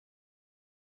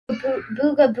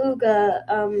Booga Booga,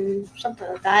 something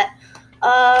like that.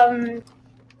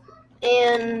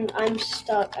 And I'm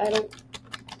stuck.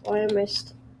 Why am I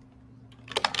stuck?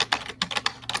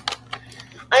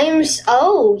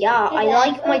 Oh, yeah, I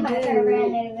like my dude.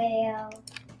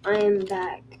 I am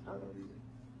back.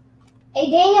 Hey,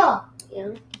 Daniel.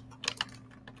 Yeah?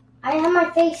 I have my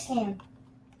face cam.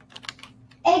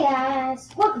 Hey, guys.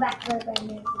 Welcome back to a brand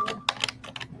new video.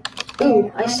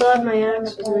 Ooh, I still have my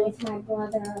axe with me. With my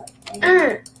brother.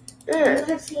 You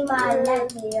can see my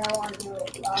next video on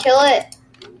Roblox. Kill it.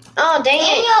 Oh, dang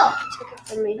Daniel! it. Took it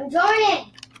from me. I'm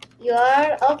joining. You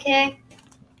are? Okay.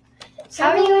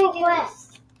 Send me a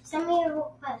request. Send me a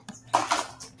request.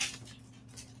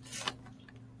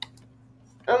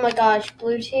 Oh my gosh,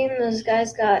 blue team, this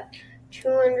guy's got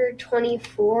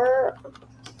 224.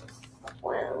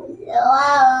 Wow.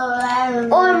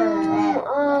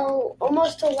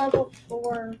 Almost to level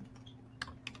 4.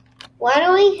 Why do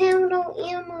I have no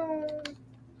ammo?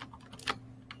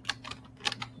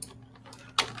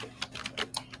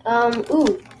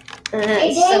 Ooh.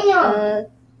 Hey, Daniel.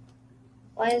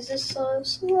 Why is this so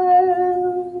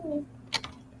slow?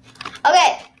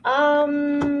 Okay,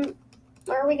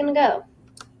 where are we gonna go?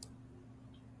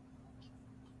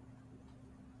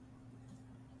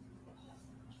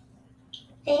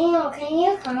 Daniel, can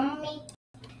you call me?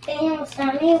 Daniel,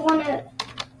 send me a friend.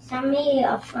 Send me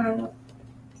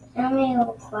a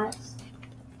request.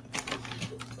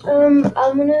 I'm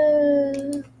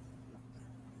gonna...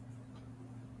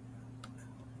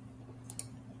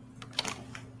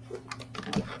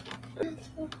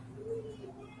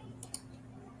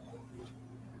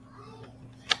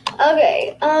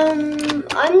 Okay,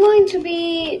 I'm going to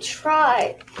be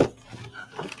tribe.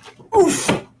 Oof.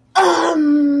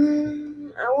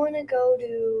 I want to go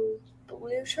to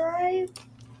blue tribe.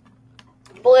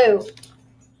 Blue.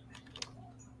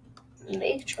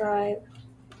 Make tribe.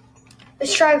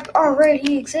 This tribe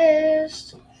already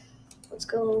exists. Let's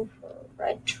go for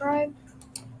red tribe.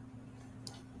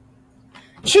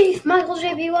 Chief Michael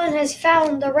JP1 has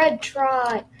found the red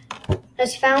tribe.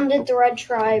 Has founded the red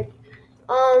tribe.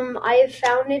 I have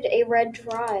founded a red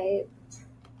tribe.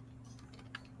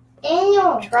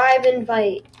 Daniel. Tribe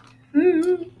invite.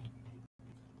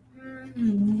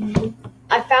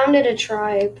 I founded a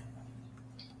tribe.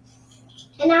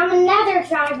 And I'm another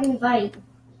tribe invite.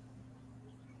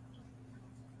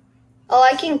 Oh,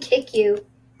 I can kick you.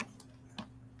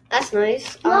 That's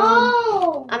nice.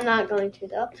 No. I'm not going to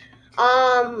though.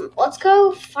 Let's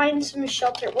go find some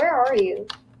shelter. Where are you?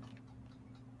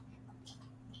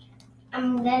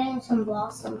 I'm getting some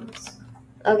blossoms.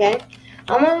 Okay.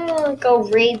 I'm gonna go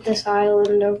raid this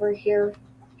island over here.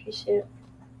 If you see it.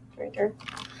 Right there.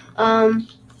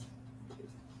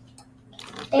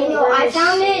 Daniel, I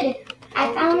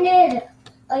founded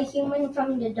a human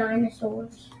from the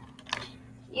dinosaurs.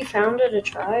 You founded a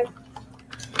tribe?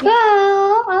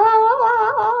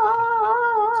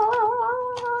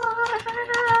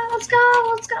 Let's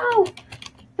go.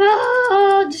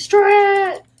 Destroy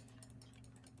it.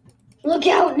 Look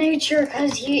out, nature,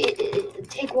 because you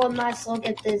take one last look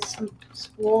at this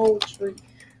swole tree.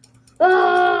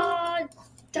 Die.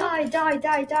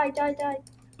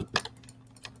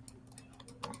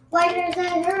 Like there's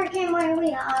a hurricane where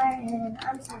we are, and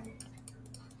I'm sorry.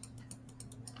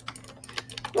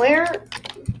 Where?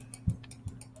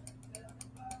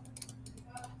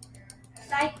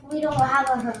 It's like we don't have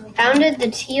a hurricane. Founded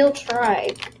the teal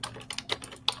tribe.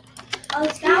 Oh,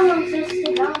 it's got one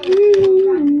sister down.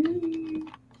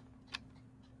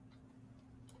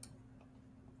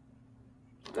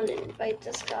 I'm gonna invite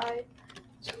this guy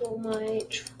to my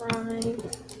tribe.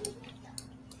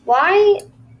 Why?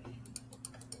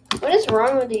 What is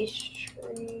wrong with these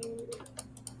trees?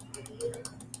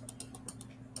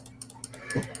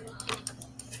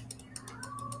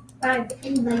 Right,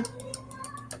 invite.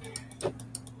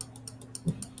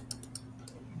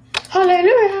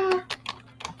 Hallelujah!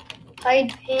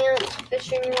 Hide pants,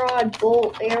 fishing rod,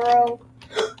 bolt, arrow.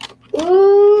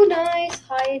 Ooh, nice.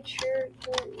 Hide shirt.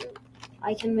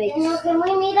 I can make. Daniel, can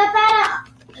we meet up at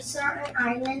a certain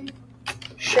island?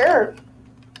 Sure.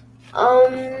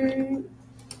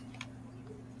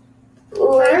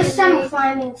 First, I'm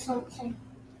finding something.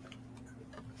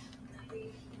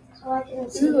 So I can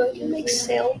see. Ooh, I can make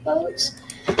sailboats.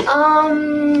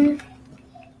 I'm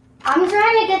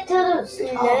trying to get to those.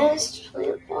 Nest,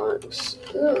 plant box.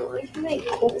 Ooh, I can make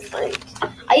cool things.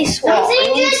 Ice wall.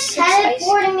 Something just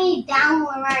teleported me down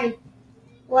where I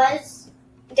was.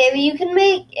 David, you can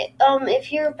make,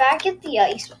 if you're back at the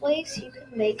ice place, you can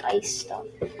make ice stuff.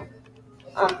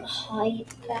 Hide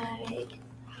bag.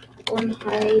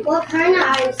 Hide. What kind of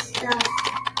ice stuff?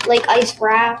 like ice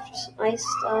raft, ice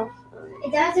stuff.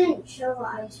 It doesn't show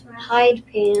ice raft. Hide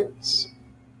pants.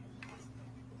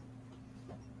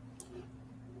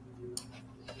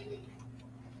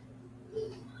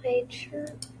 Hide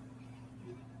shirt.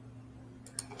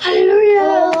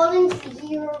 Hallelujah! Golden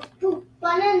zero poop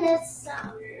banana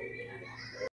sound.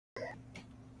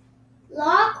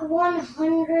 Lock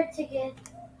 100 to get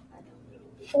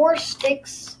 4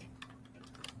 sticks.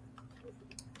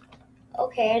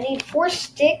 Okay, I need 4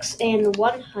 sticks and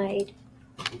 1 hide,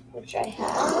 which I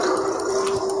have.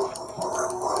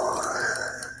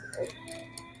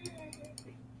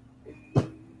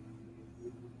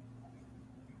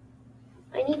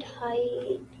 I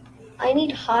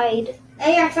need hide.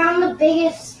 Hey, I found the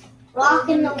biggest rock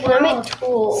in the world. Can I make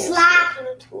tools? Slap. What kind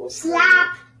of tools?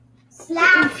 Slap.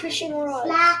 Slap. Fishing rods.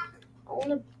 Slap. I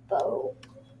want a bow.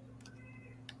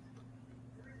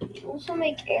 I also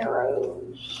make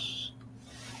arrows.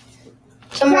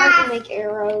 Somewhere I can make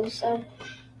arrows. So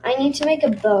I need to make a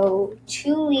bow.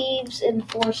 2 leaves and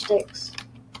 4 sticks.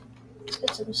 Let's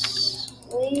get some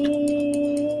sleep.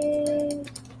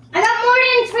 I got more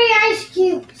than 3 ice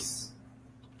cubes.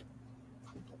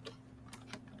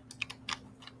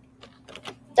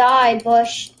 Die,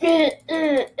 bush. Beat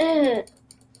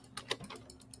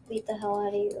the hell out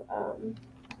of you.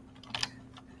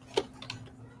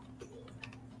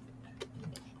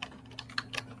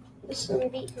 Just I'm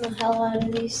beating the hell out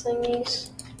of these thingies.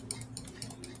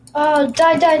 Oh,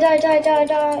 die. They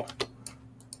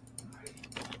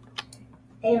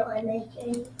don't want to make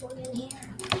any food in here.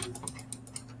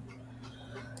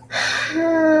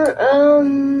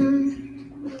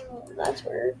 That's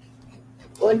weird.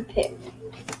 Wood pick.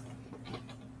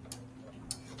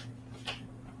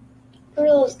 What are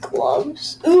those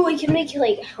gloves? Ooh, we can make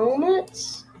like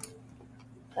helmets.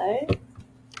 Okay.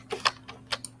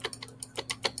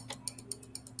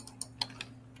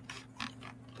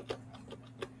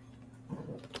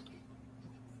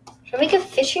 Should I make a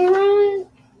fishing rod?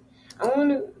 I want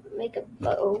to make a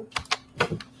bow.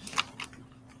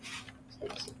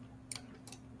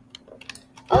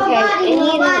 Okay, I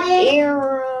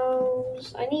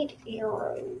need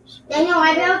arrows. Daniel,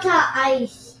 I built an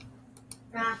ice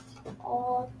raft.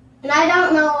 And I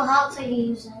don't know how to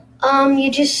use it.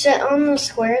 You just sit on the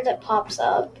square that pops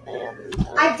up and...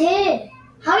 I did.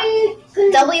 How do you...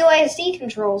 WASD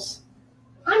controls.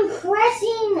 I'm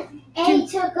pressing A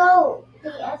to go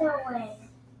the other way.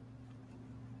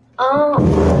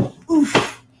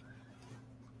 Oof.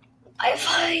 I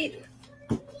fight.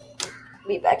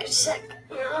 Be back in a sec.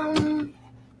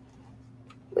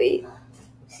 Wait.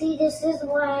 See, this is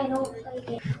why I don't like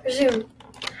it. Resume.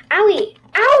 Owie!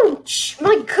 Ouch!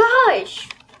 My gosh!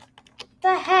 What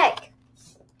the heck?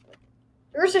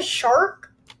 There's a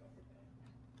shark?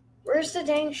 Where's the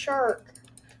dang shark?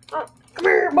 Oh, come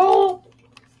here, bull!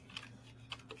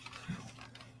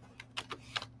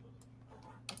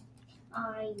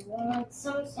 I want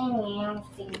something else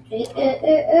to do.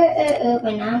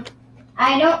 But now,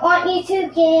 I don't want you to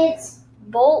get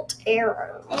bolt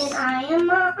arrows. And I am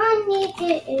on you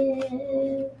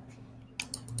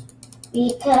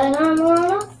because I'm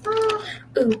on a fall.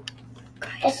 Ooh.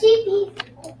 SCP.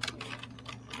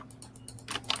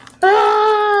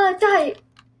 Ah, die.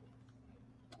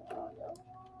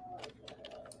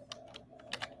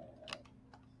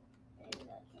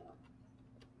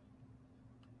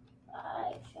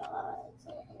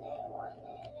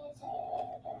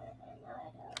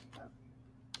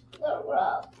 The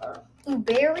rubber. Ooh,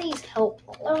 berries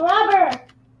helpful. The rubber.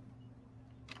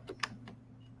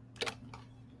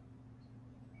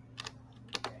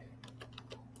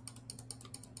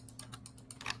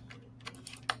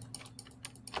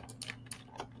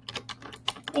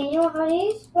 Daniel, how do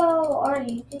you spell our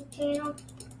YouTube channel?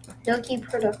 Noogie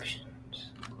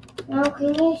Productions. No,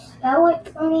 can you spell it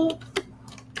for me?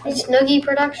 It's Noogie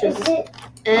Productions. Is it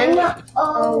Noogie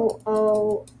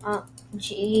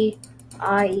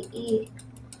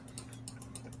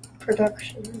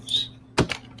Productions.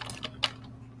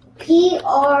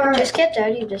 PR. Just get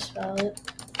Daddy to spell it.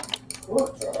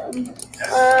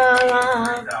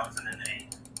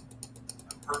 2008.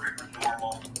 A perfectly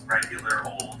normal, regular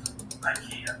old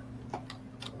IKEA.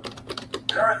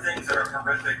 There are things that are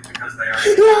horrific because they are.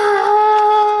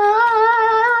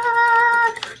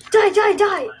 Die! And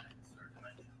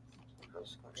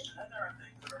there are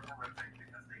things that are horrific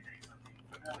because they take something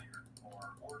familiar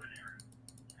or ordinary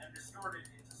and distort it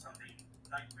into something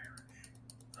nightmarish,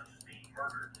 such as being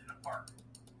murdered in a park.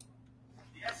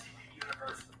 The SCP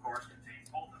universe, of course, contains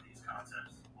both of these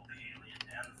concepts, both the alien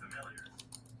and the familiar.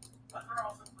 But there are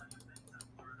also plenty of things that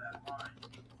blur that line.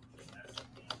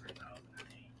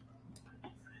 SCP-3008, an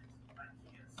infinite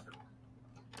IKEA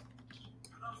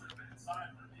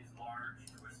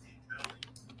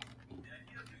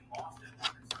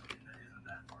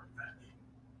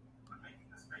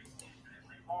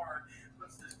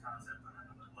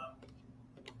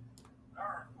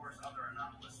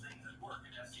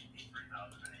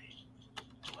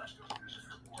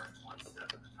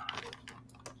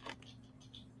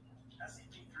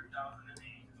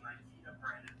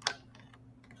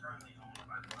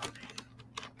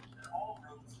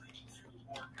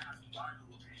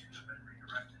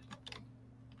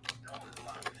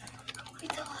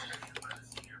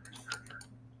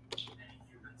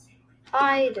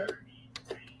hide.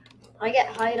 I get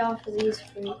hide off of these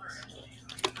freaks.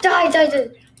 Die.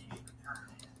 The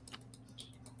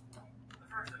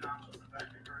first anomalous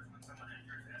effect occurs when someone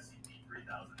enters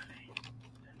SCP-3008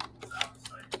 and moves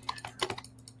outside the entry.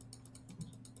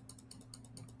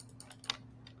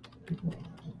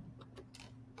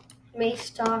 Mace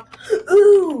stock.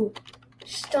 Ooh!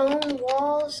 Stone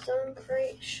wall, stone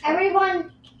crate.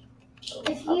 Everyone,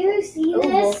 if you see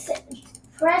this,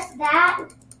 press that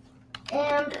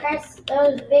and press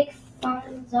those big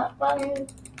thumbs up button.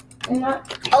 And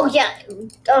oh yeah,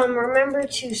 remember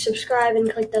to subscribe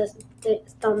and click the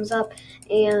thumbs up,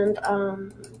 and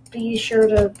be sure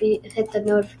to hit the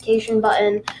notification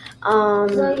button,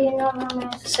 so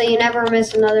you never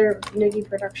miss another Noogie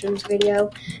Productions video.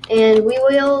 And we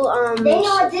will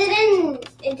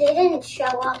it didn't show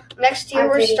up. Next year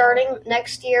we're starting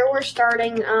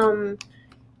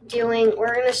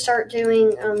we're gonna start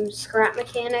doing scrap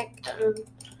mechanic.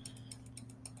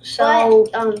 So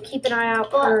keep an eye out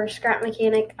for scrap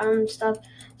mechanic stuff,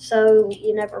 so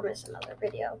you never miss another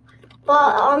video.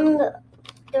 But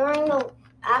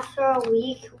after a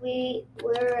week,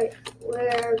 we're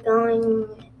going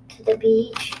to the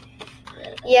beach.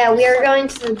 Yeah, we are going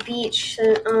to the beach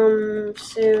soon.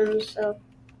 So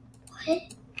what?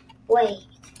 Wait.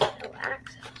 No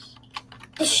access.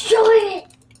 Destroy it.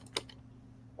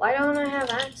 Why don't I have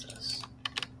access?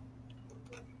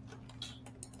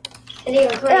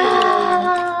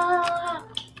 Ah!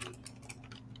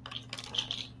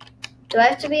 Do I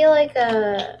have to be like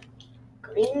a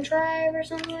green tribe or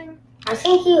something? I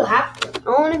think you have to. I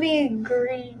want to be a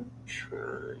green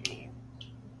tribe.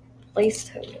 Place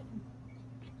totem.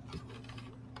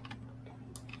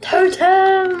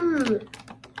 Totem!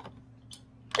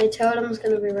 My totem's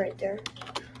gonna be right there.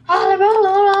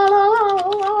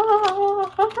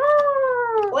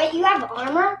 Wait, you have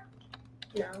armor?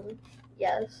 No.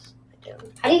 Yes, I do.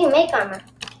 How do you make armor?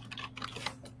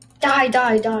 Die.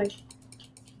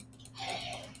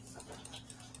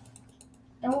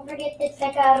 Don't forget to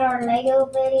check out our Lego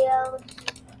videos.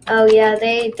 Oh yeah,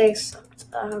 they sucked.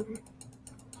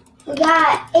 We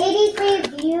got 83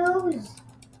 views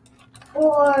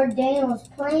for Daniel's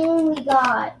plane. We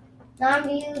got 9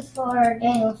 views for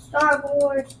Daniel's Star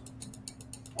Wars.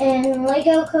 And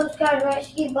Lego Coast Guard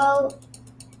Rescue Boat.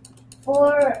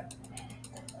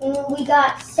 And we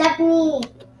got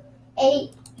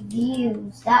 78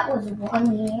 views. That was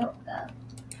 1 year ago.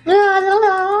 And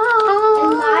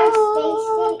my Space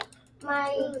my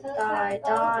Coast Guard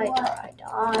die.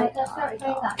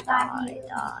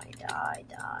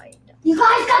 You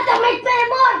guys got to make me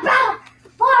more better.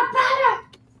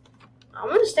 I'm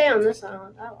gonna stay on this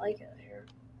island. I like it here.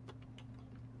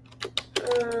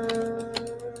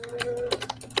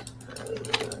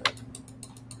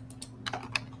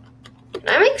 Can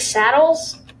I make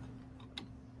saddles?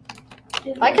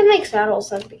 If I can make saddles,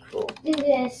 that'd be cool. Do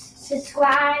this.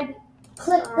 Subscribe.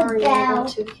 Click the bell.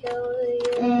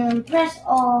 And press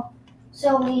all.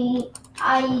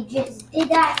 I just did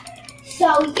that.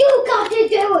 So you got to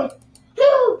do it.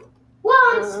 Who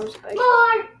wants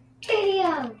more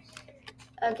videos?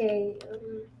 Okay.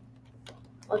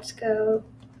 Let's go.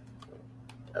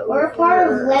 We're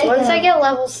part of Lego. Once I get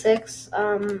level 6,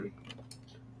 Noogie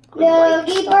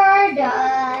Bird.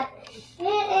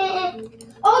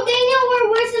 Oh, Daniel,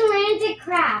 where's Atlantic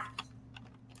Craft?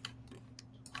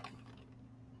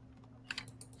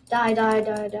 Die. Then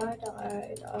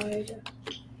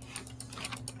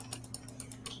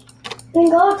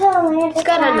go to Atlantic It's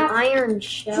got Craft. an iron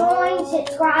shell. Join,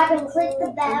 subscribe, and click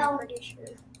the bell. I'm pretty sure.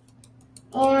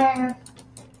 And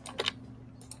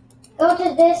go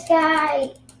to this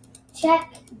guy.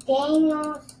 Check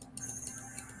Daniel's.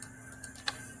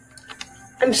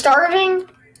 I'm starving?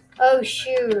 Oh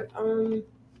shoot.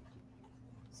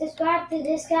 Subscribe to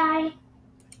this guy.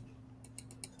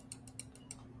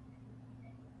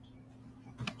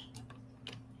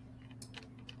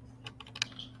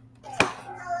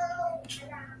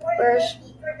 Where's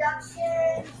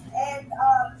Productions and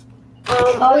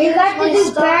Oh, you got to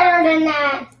do better than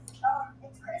that.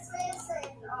 it's Christmas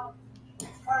and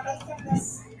we're making it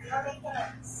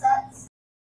sets.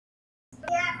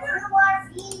 Yeah, we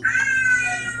want feet.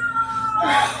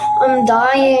 I'm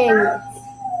dying.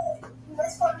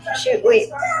 This one Shoot,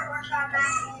 wait.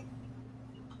 I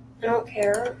don't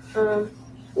care.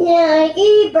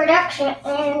 Noogie Production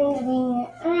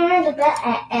and the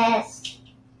best.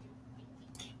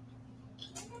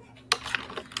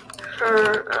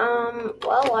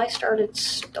 Well, I started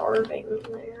starving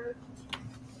there.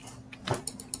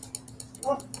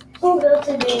 We'll go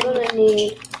to I'm the gonna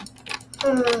need.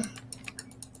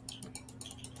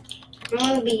 I'm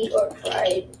gonna be your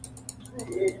tribe.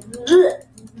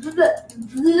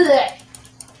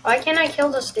 Why can't I kill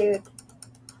this dude?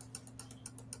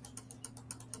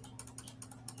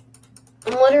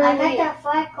 I'm I literally. got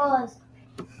freckles.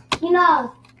 You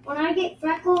know, when I get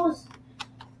freckles,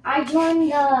 I join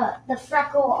the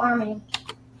freckle army.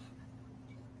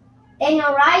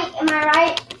 Daniel, right? Am I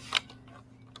right?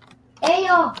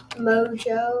 Daniel!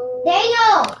 Mojo.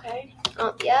 Daniel! Okay.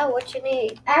 Yeah, what you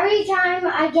need? Every time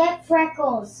I get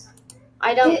freckles,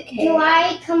 I don't care. do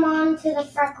I come on to the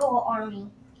freckle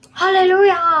army?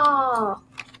 Hallelujah!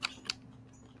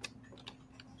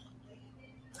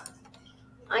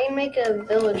 I can make a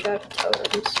village out of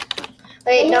totems.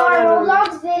 Wait, In no. our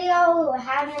Roblox video,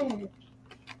 having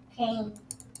pain.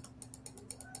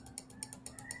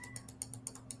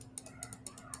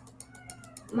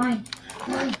 Mine.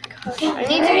 Gosh, I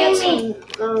need to get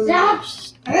some. Stop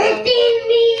hurting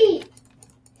me!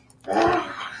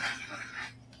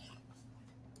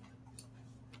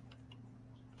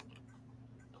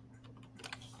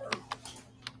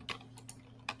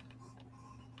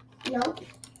 No.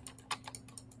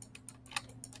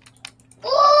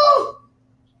 Ooh!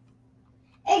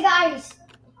 Hey guys,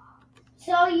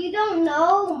 so you don't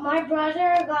know, my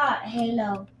brother got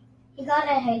Halo. He got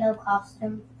a Halo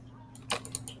costume.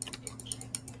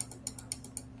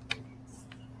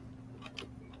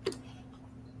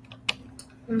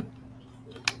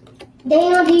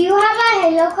 Daniel, do you have a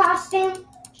Halo costume?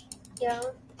 Yeah.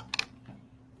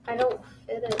 I don't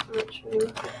fit it much more.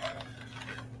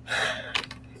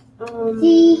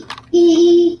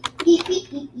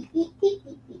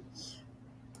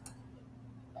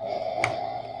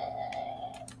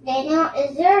 Daniel,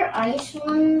 is there ice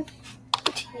one?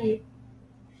 Tea.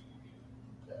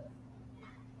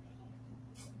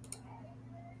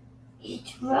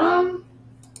 It's rum.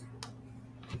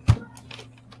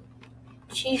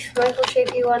 Chief Michael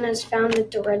Shapey One has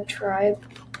founded the Red Tribe.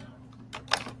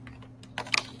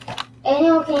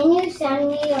 Daniel, can you send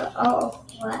me a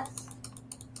request?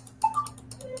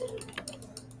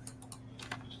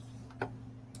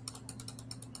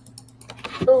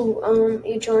 Oh,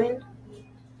 you joined?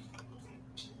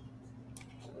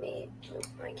 Let me move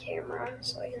my camera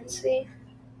so I can see.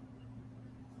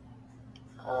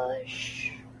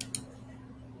 Hush.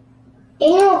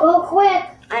 Daniel, go quick.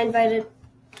 I invited.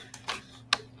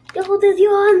 Both of you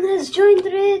on this, join the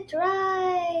Red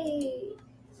Tribe.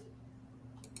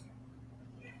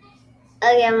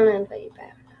 Okay, I'm gonna invite you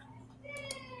back.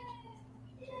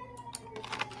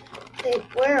 Hey,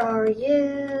 where are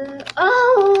you?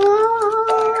 Oh!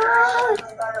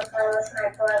 My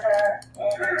brother,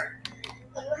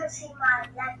 and you have seen my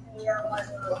nephew on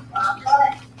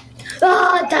Roblox.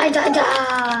 Oh,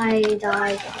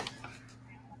 die.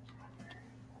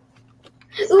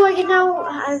 Ooh, I can now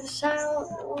have sound,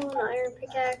 an iron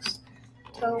pickaxe,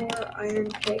 tower, iron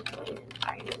pick, and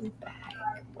iron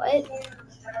bag. What?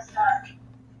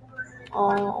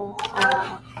 Oh,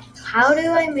 how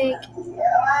do I make...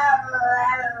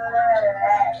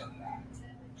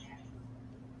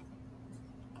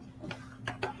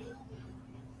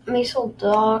 Maisel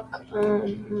Dock,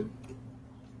 iron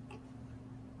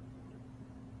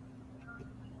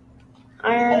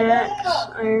axe,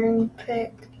 iron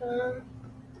pick,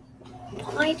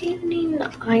 why do you need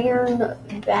an iron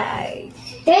bag?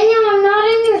 Daniel, I'm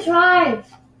not in your tribe.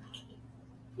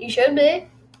 You should be.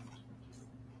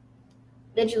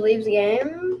 Did you leave the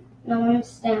game? No, I'm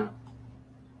still.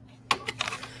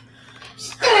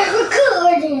 Start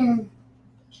recording.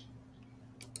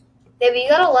 Baby, you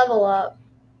gotta level up.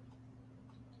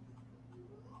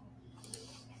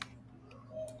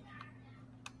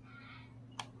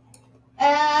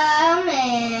 Oh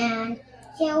man.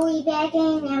 Shall we back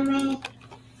in, man?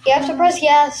 You have to press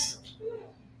yes.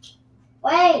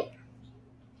 Wait.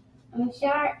 I'm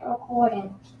start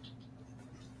recording.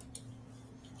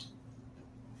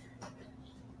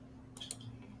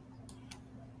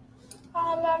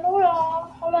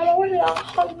 Hallelujah, hallelujah.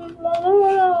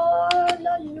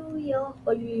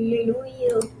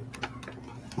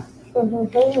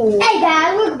 Hey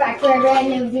guys, welcome back to a brand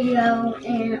new video,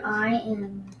 and I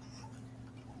am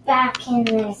back in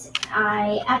this.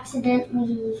 I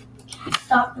accidentally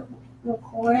stopped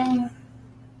recording,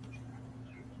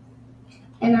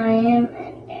 and I am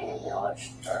in Daniel's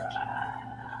tribe.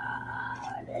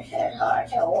 This is hard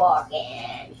to walk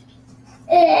in.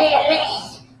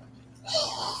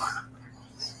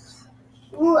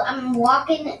 Ooh, I'm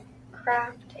walking.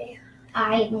 Crafty.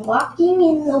 I'm walking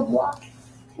in the walk.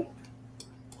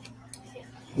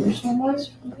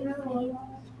 Someone's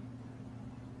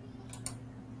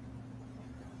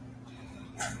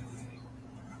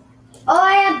Oh,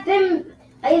 I have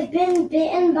been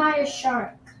bitten by a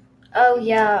shark. Oh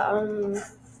yeah,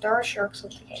 there are sharks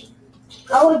with the game.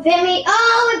 Oh, it bit me.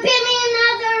 Oh, it bit me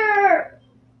another.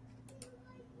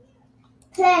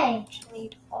 Play.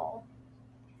 Need all.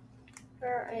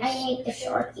 Where is I hate the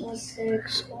sharkies.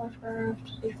 Six,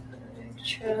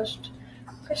 chest,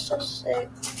 crystal stick,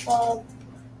 club,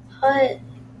 hut,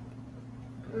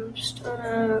 stone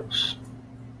axe,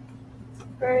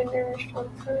 grinder,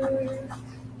 stone fire,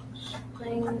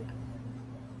 sling,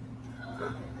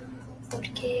 wood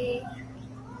gate,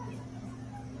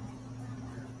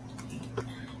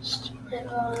 stone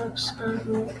axe,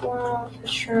 wall,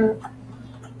 fisher.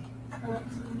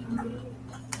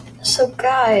 So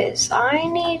guys, I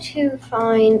need to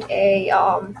find a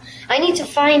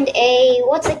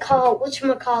what's it called?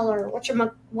 Whatchamacaller?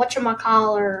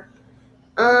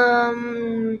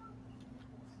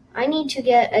 I need to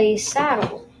get a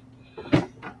saddle.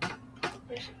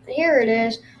 Here it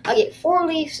is. I'll get 4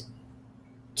 leaves,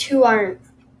 2 iron.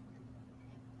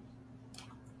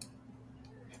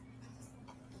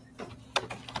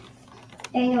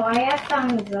 Daniel, I have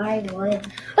found dry wood.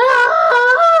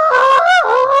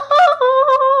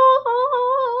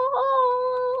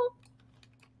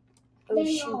 Oh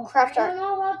Daniel, shoot, craft I art. don't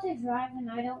know how to drive, and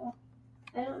I don't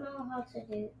know how to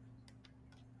do.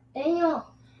 Daniel,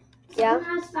 Yeah?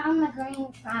 someone has found the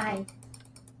green tribe.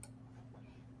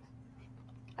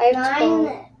 I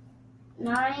have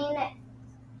 9x8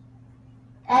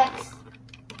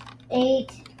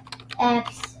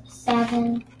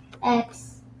 x7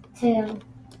 x2.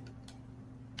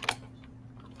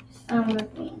 Found the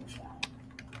green tribe.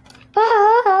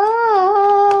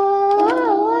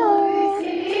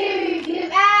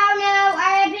 Oh no,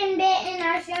 I've been bitten.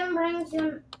 I shouldn't bring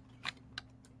some.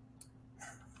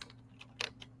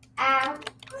 Ow.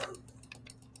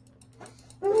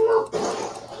 Oh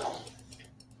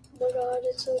my god,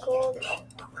 it's so cold.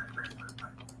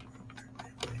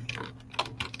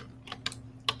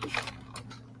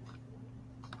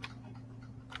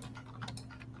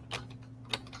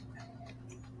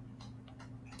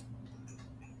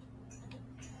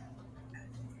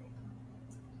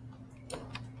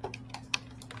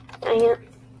 Dang it.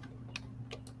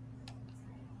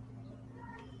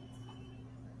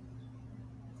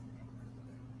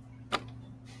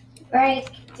 Break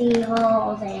the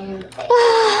hole and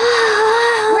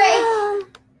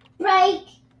break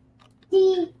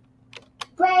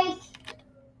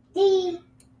the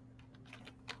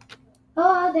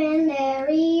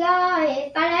ordinary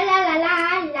eye. La la la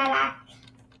la la la.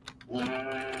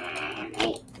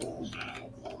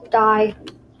 Die.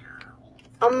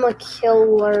 I'm a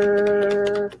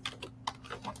killer.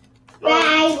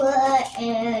 I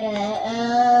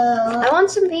want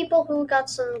some people who got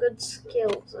some good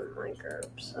skills in my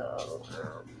group, so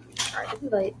try to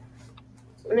invite.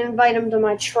 I'm gonna invite them to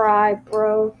my tribe,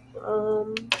 bro.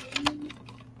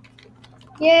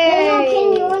 Yay!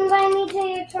 Can you invite me to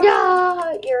your tribe?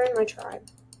 Yeah, you're in my tribe.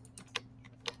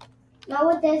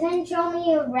 No, it doesn't show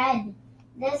me a red.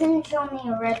 It doesn't show me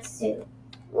a red suit.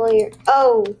 Well,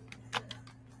 I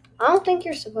don't think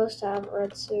you're supposed to have a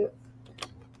red suit.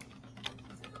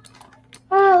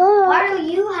 Oh, Why do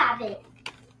you have it?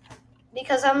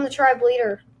 because I'm the tribe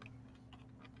leader.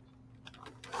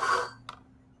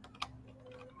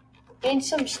 Need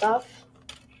some stuff.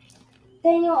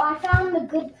 Daniel, I found a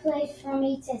good place for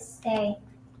me to stay.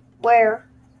 Where?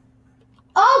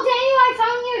 Oh, Daniel, I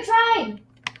found your tribe.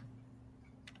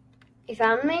 You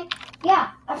found me?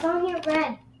 Yeah, I found your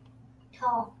red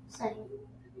tall thing.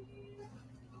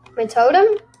 My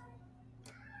totem?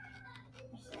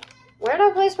 Where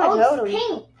did I place my totem? It's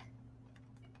pink.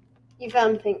 You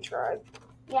found pink tribe.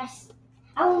 Yes.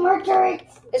 I will murder it.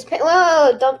 It's pink.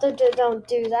 Whoa, don't do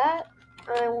that.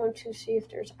 I want to see if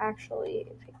there's actually a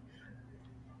pink.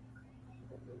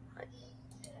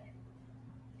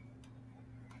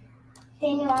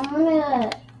 Daniel,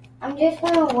 I'm just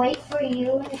gonna wait for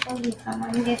you until you come.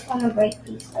 I'm just gonna break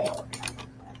these later.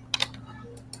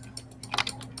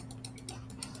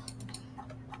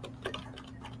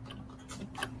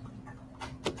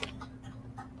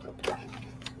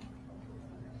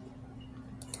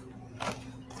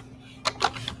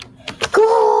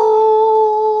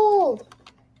 Gold!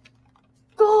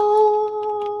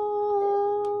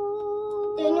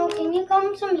 Daniel, can you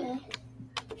come to me?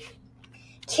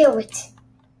 Kill it.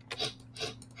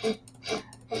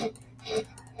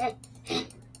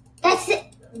 That's it.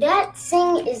 That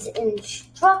thing is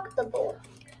indestructible.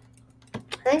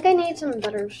 I think I need some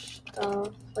better stuff,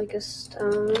 like a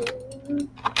stone.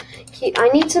 I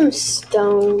need some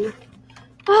stone.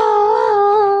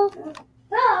 I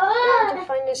have to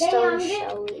find a stone Daniel,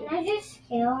 shelly. can I just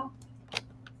kill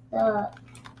the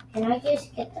Can I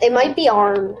just get They might be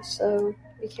armed, so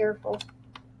be careful.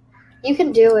 You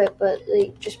can do it, but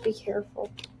like, just be careful.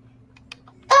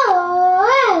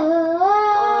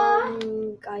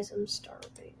 Guys, I'm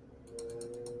starving.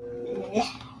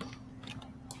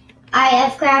 I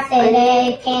have crafted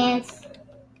a pants.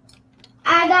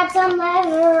 I got some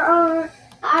leather armor.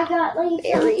 I got leaf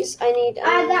Berries. I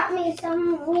got me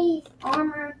some leaf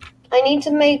armor. I need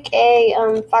to make a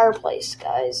fireplace,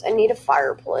 guys. I need a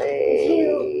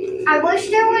fireplace. I wish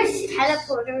there was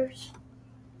teleporters.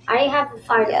 I have a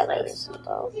fireplace. Yeah, that's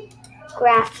though.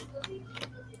 Craft.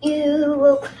 You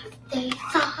will craft a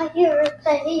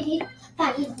fireplace.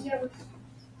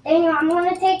 Daniel, I'm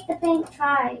gonna take the pink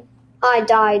try. I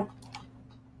died.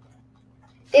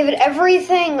 David,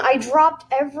 everything. I dropped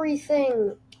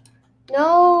everything.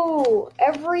 No,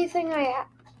 everything I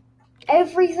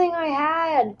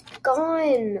had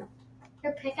gone.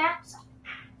 Your pickaxe?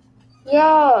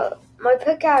 Yeah, my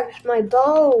pickaxe, my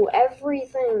bow,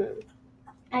 everything.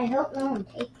 I hope no one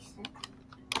takes it.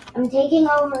 I'm taking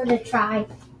over the tribe.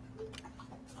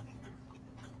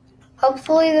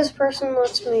 Hopefully this person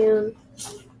lets me in.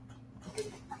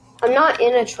 I'm not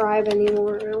in a tribe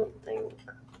anymore, I don't think.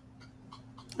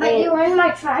 But you were in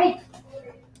my tribe.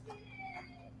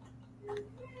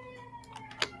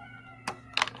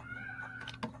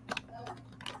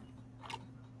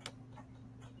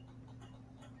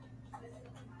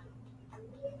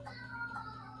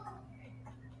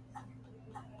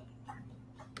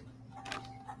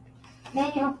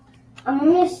 Daniel, I'm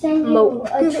gonna send you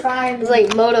a tribe. It's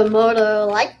like Moto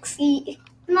Lexi.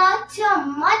 Moto,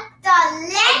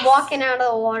 I'm walking out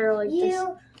of the water like this.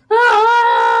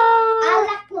 I Ah!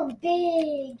 like them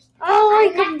big. I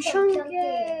like like them them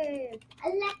chunky. I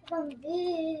like them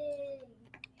big.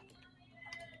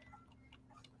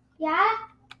 Yeah?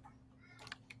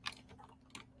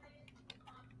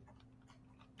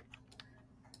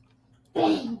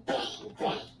 Bang, bang,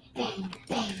 bang, bang,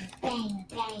 bang, bang,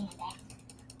 bang, bang.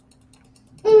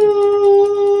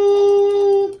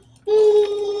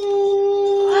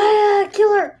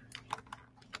 Killer.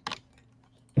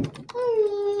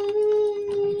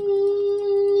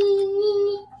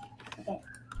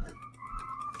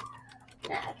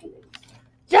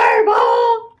 Turbo!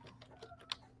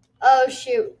 Oh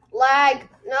shoot. Lag.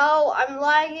 No, I'm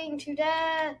lagging to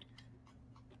death.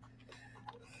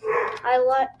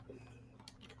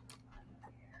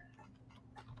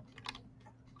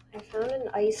 I found an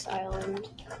ice island.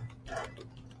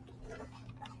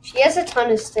 She has a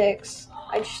ton of sticks.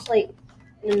 I just like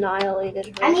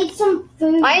annihilated her. I need some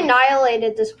food. I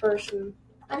annihilated this person.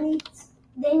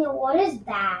 Daniel, what is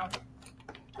bad?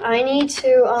 I need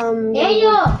to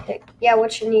Daniel! Yeah,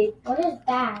 what you need? What is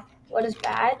bad? What is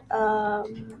bad? What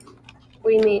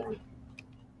do you mean?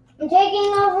 I'm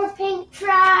taking over Pink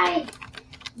Tribe.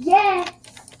 Yes.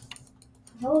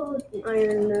 Oh,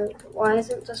 Iron Note. Why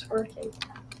isn't this working?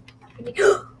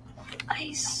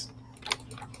 Ice.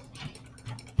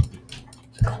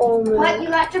 Coal moon. what? You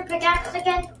got your pickaxe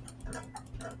again?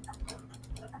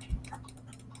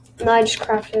 No, I just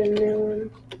crafted a new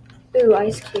one. Ooh,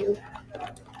 ice cube.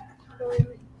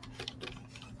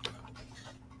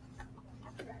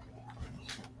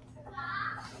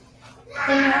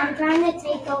 Daniel, I'm trying to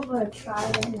take over a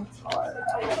tribe and it's hard.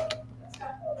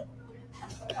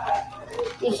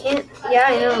 You can't. Yeah,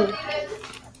 I know.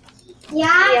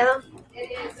 Yeah? Yeah.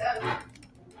 It is time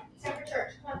for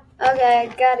church. Come on. Okay,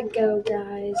 I gotta go,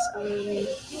 guys. You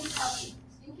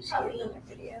can help me.